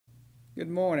Good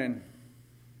morning.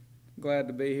 Glad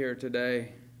to be here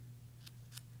today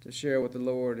to share what the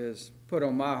Lord has put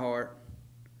on my heart.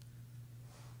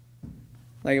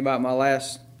 Think about my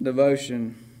last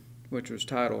devotion, which was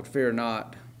titled, Fear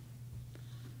Not.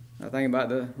 I think about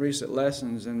the recent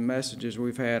lessons and messages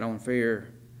we've had on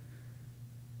fear.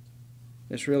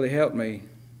 It's really helped me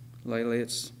lately.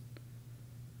 It's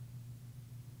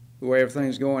the way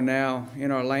everything's going now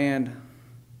in our land.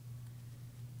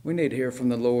 We need to hear from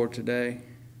the Lord today.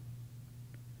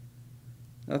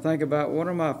 I think about, what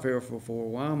am I fearful for?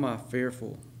 Why am I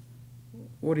fearful?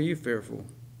 What are you fearful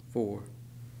for?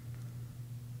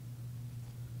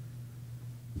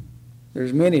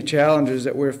 There's many challenges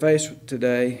that we're faced with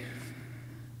today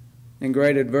in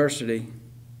great adversity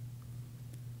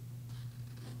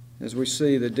as we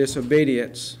see the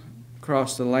disobedience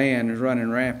across the land is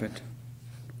running rampant.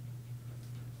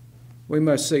 We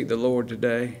must seek the Lord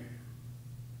today.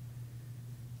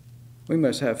 We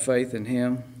must have faith in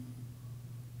Him.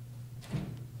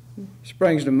 This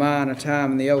brings to mind a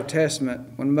time in the Old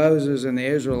Testament when Moses and the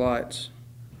Israelites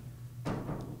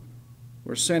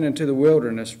were sent into the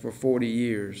wilderness for 40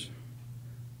 years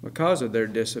because of their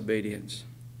disobedience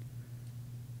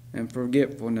and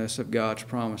forgetfulness of God's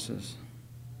promises.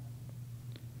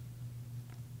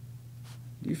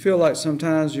 Do you feel like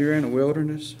sometimes you're in a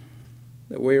wilderness,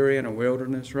 that we're in a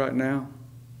wilderness right now?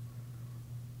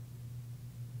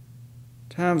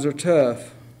 Times are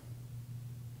tough.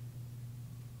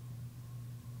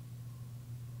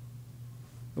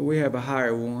 But we have a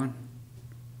higher one.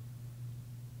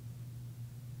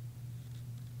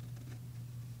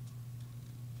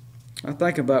 I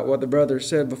think about what the brother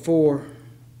said before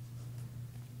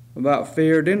about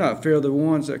fear. Do not fear the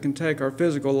ones that can take our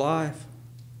physical life.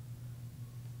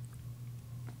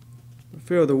 But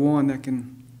fear the one that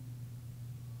can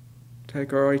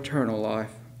take our eternal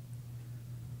life.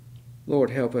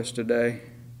 Lord, help us today.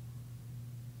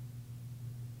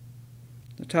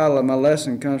 The title of my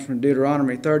lesson comes from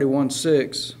Deuteronomy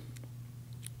 31:6.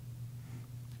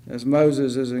 As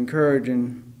Moses is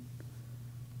encouraging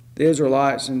the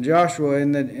Israelites and Joshua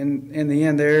in the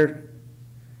end there,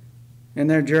 in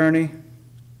their journey.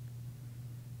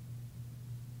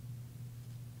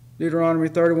 Deuteronomy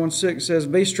 31:6 says,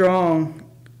 "Be strong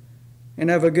and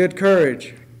have a good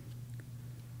courage.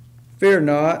 Fear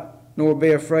not, nor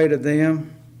be afraid of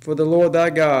them, for the Lord thy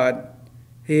God,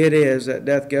 He it is that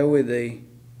doth go with thee.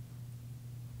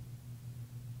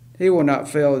 He will not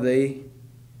fail thee,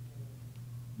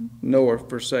 nor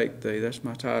forsake thee." That's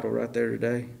my title right there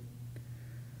today.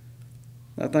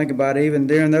 I think about even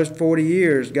during those 40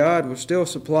 years, God was still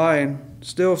supplying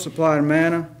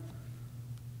manna,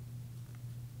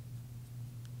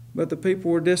 but the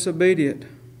people were disobedient.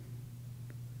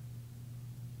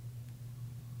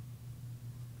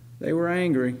 They were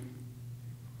angry.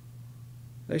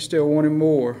 They still wanted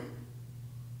more.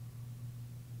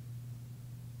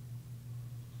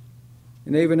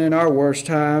 And even in our worst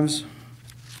times,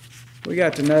 we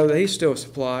got to know that He's still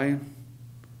supplying.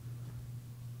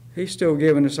 He's still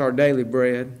giving us our daily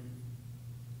bread.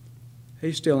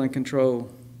 He's still in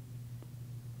control.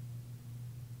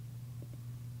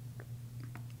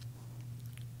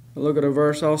 I look at a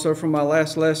verse also from my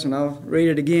last lesson. I'll read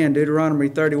it again, Deuteronomy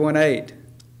 31:8.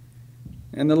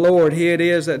 "And the Lord, He it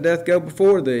is that doth go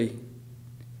before thee.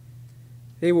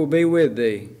 He will be with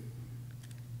thee.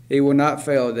 He will not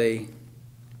fail thee,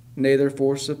 neither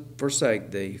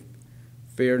forsake thee.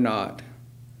 Fear not,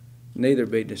 neither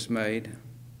be dismayed."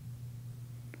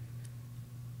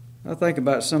 I think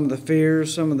about some of the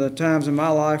fears, some of the times in my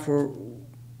life where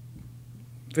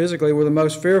physically were the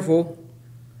most fearful.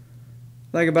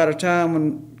 Think about a time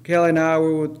when Kelly and I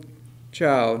were with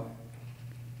child.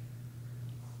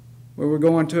 We were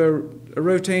going to a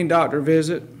routine doctor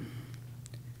visit.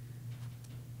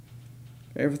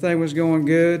 Everything was going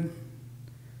good.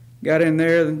 Got in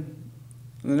there, the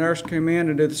nurse came in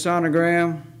to do the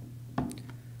sonogram.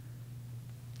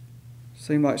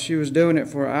 Seemed like she was doing it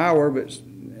for an hour, but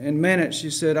in minutes she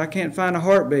said, "I can't find a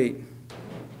heartbeat."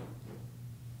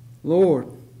 Lord,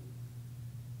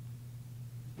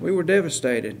 we were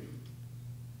devastated.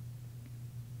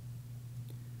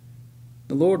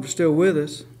 The Lord was still with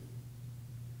us.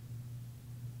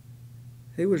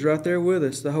 He was right there with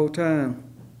us the whole time.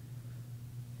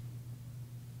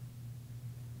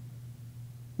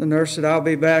 The nurse said, "I'll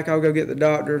be back. I'll go get the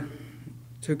doctor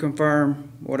to confirm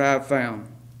what I've found."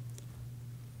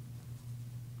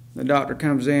 The doctor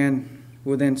comes in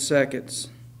within seconds.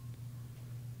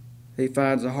 He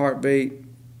finds a heartbeat.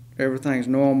 Everything's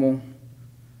normal.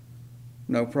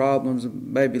 No problems. The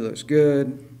baby looks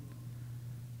good.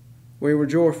 We were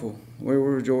joyful. We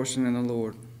were rejoicing in the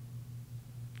Lord.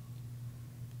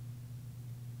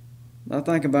 I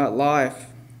think about life,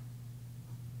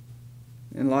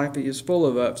 and life is full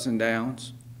of ups and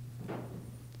downs.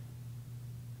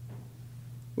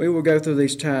 We will go through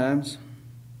these times,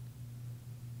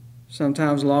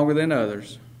 sometimes longer than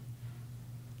others.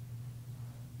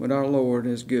 But our Lord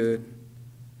is good.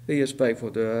 He is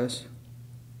faithful to us.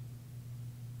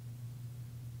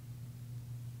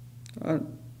 I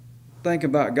think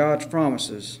about God's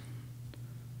promises.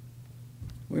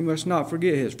 We must not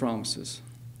forget His promises.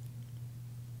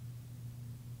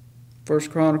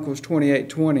 1 Chronicles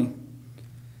 28:20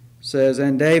 says,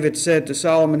 "And David said to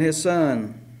Solomon his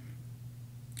son,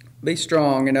 Be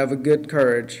strong and of a good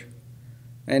courage,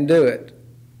 and do it.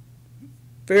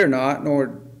 Fear not, nor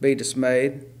be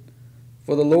dismayed,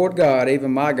 for the Lord God,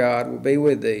 even my God, will be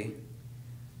with thee.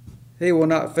 He will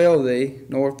not fail thee,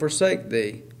 nor forsake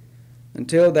thee,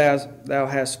 until thou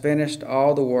hast finished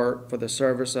all the work for the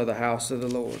service of the house of the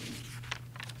Lord."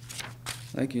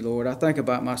 Thank you, Lord. I think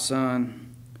about my son.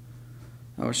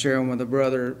 I was sharing with a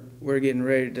brother, we're getting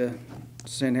ready to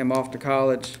send him off to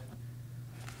college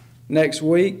next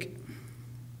week.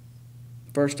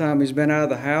 First time he's been out of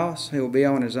the house. He'll be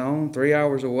on his own, 3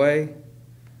 hours away.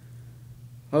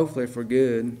 Hopefully for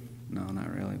good. No,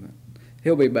 not really, but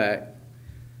he'll be back.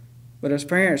 But as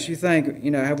parents, you think,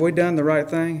 have we done the right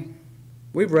thing?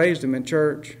 We've raised him in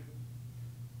church.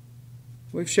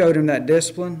 We've showed him that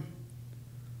discipline.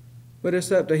 But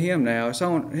it's up to him now.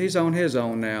 He's on his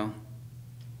own now.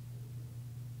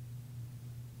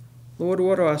 Lord,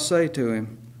 what do I say to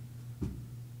him?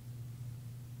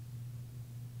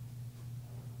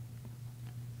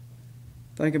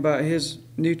 Think about his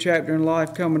new chapter in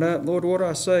life coming up. Lord, what do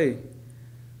I say?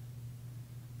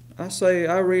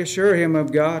 I reassure him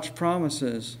of God's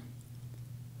promises.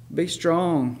 Be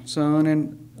strong, son,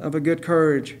 and of a good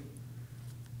courage.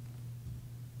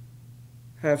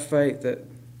 Have faith that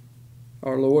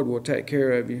our Lord will take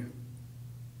care of you.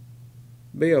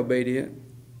 Be obedient.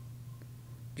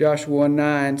 Joshua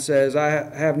 1:9 says,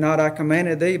 Have not I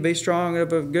commanded thee, be strong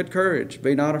and of good courage,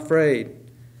 be not afraid.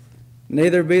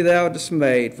 Neither be thou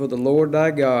dismayed, for the Lord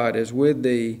thy God is with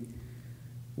thee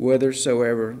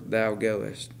whithersoever thou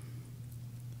goest.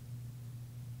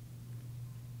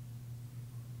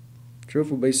 Truth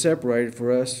will be separated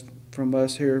from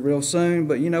us here real soon,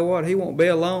 but you know what? He won't be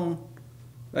alone.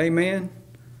 Amen.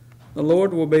 The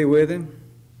Lord will be with him.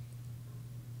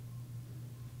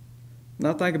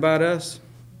 Now think about us.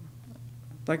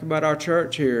 Think about our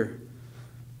church here.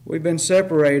 We've been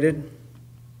separated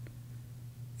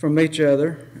from each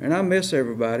other, and I miss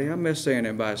everybody. I miss seeing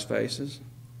everybody's faces.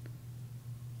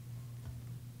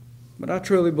 But I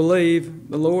truly believe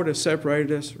the Lord has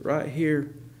separated us right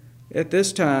here at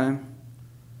this time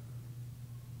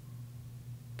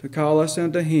to call us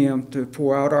unto Him, to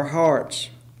pour out our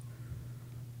hearts.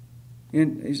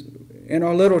 In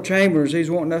our little chambers,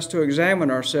 He's wanting us to examine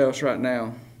ourselves right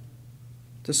now,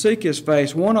 to seek His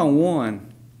face one-on-one.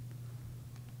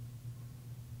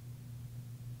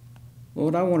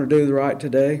 Lord, I want to do the right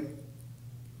today.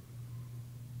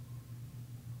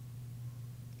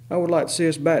 I would like to see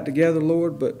us back together,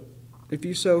 Lord, but if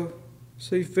you so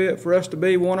see fit for us to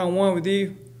be one-on-one with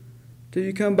you, till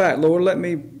you come back, Lord, let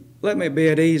me be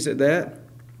at ease at that.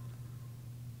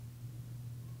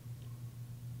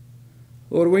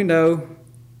 Lord, we know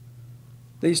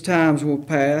these times will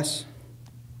pass.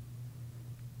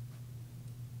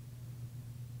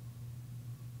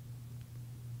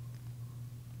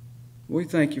 We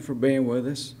thank you for being with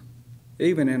us,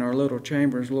 even in our little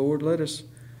chambers, Lord. Let us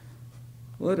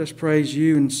praise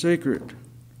you in secret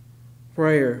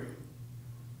prayer,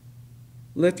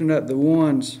 lifting up the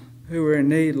ones who are in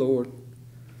need, Lord.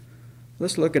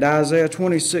 Let's look at Isaiah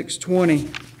 26:20.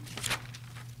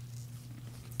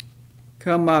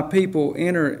 Come, my people,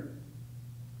 enter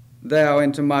thou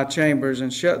into my chambers,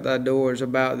 and shut thy doors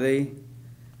about thee.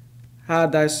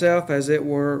 Hide thyself as it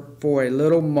were for a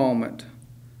little moment,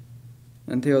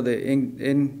 until the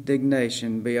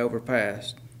indignation be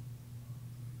overpast.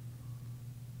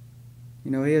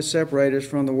 He has separated us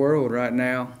from the world right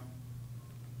now.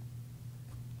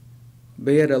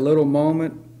 Be it a little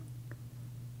moment,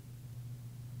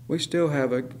 we still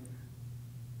have a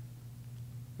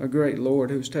great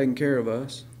Lord who's taking care of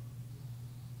us.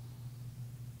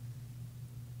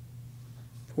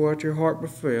 Pour out your heart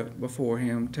before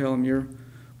Him. Tell Him your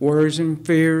worries and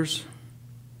fears.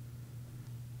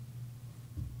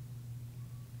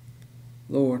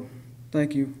 Lord,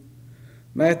 thank you.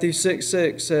 Matthew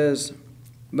 6:6 says,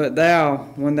 But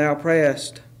thou, when thou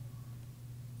prayest,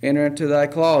 enter into thy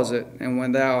closet, and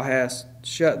when thou hast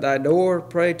shut thy door,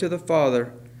 pray to the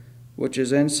Father which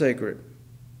is in secret.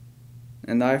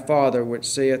 and thy Father which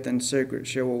seeth in secret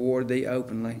shall reward thee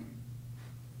openly.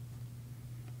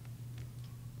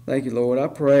 Thank you, Lord. I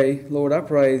pray,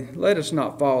 let us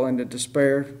not fall into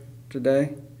despair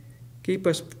today. Keep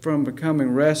us from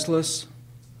becoming restless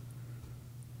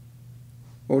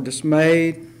or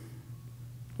dismayed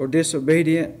or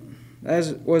disobedient, as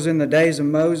it was in the days of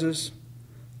Moses.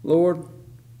 Lord,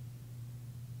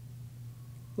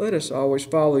 let us always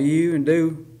follow you and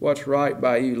do what's right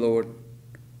by you, Lord.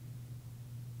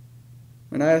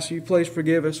 And I ask you, please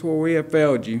forgive us where we have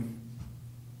failed you.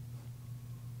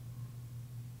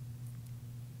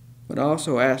 But I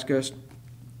also ask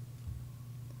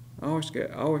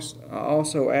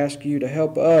you to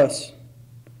help us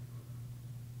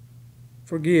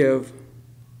forgive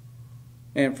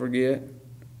and forget.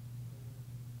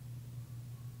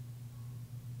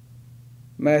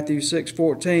 Matthew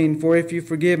 6:14, for if you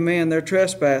forgive men their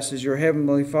trespasses, your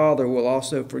heavenly Father will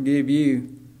also forgive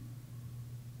you.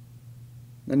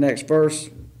 The next verse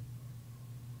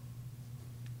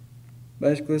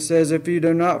basically says, if you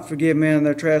do not forgive men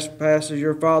their trespasses,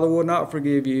 your Father will not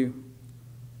forgive you.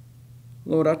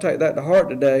 Lord, I take that to heart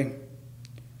today.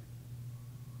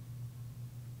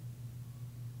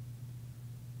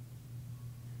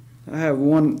 I have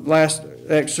one last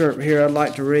excerpt here I'd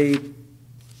like to read,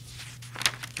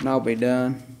 and I'll be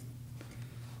done.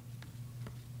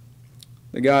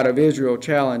 The God of Israel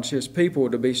challenged his people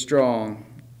to be strong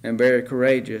and very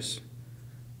courageous,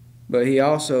 but he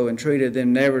also entreated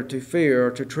them never to fear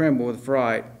or to tremble with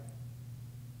fright,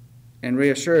 and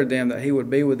reassured them that he would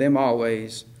be with them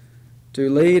always, to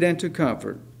lead and to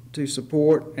comfort, to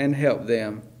support and help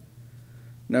them,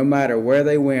 no matter where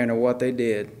they went or what they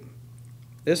did.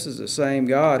 This is the same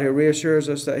God who reassures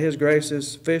us that his grace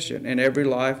is sufficient in every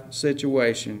life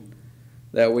situation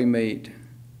that we meet.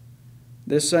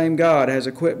 This same God has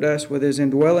equipped us with his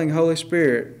indwelling Holy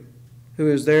Spirit, who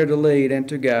is there to lead and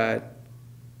to guide,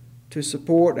 to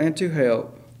support and to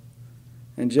help.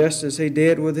 And just as he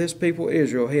did with his people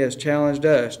Israel, he has challenged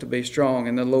us to be strong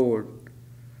in the Lord,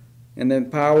 in the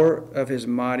power of his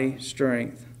mighty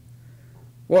strength.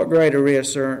 What greater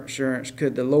reassurance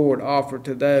could the Lord offer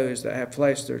to those that have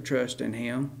placed their trust in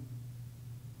him?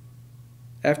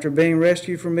 After being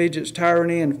rescued from Egypt's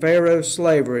tyranny and Pharaoh's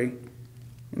slavery,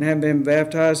 and having been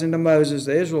baptized into Moses,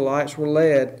 the Israelites were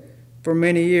led for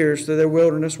many years through their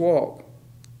wilderness walk,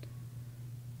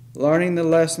 learning the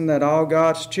lesson that all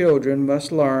God's children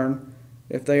must learn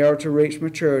if they are to reach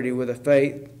maturity with a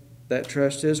faith that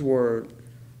trusts his word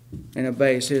and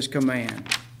obeys his command.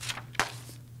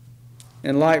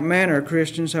 In like manner,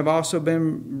 Christians have also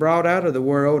been brought out of the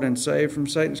world and saved from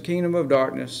Satan's kingdom of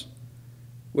darkness.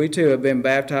 We too have been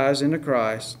baptized into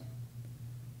Christ,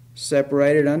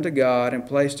 separated unto God, and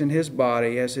placed in his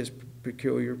body as his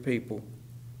peculiar people.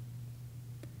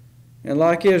 And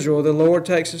like Israel, the Lord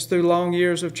takes us through long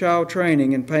years of child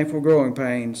training and painful growing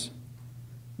pains,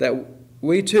 that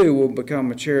we too will become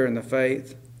mature in the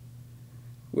faith,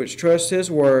 which trusts his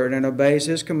word and obeys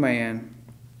his command.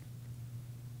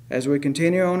 As we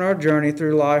continue on our journey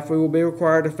through life, we will be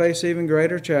required to face even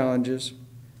greater challenges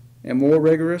and more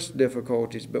rigorous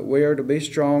difficulties, but we are to be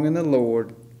strong in the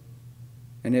Lord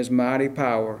and his mighty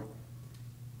power.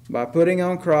 By putting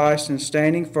on Christ and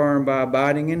standing firm by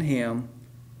abiding in him,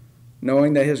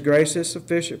 knowing that his grace is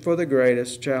sufficient for the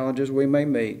greatest challenges we may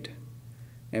meet,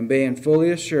 and being fully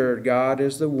assured God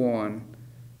is the one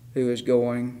who is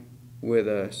going with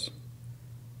us.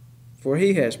 For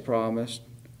he has promised,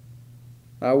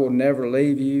 I will never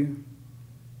leave you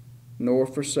nor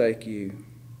forsake you.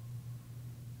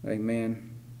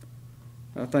 Amen.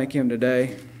 I thank him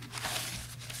today.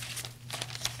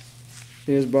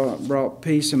 He has brought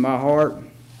peace in my heart.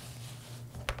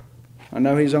 I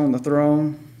know he's on the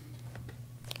throne.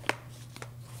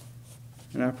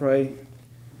 And I pray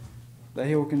that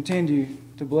he will continue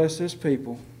to bless his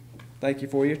people. Thank you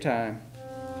for your time.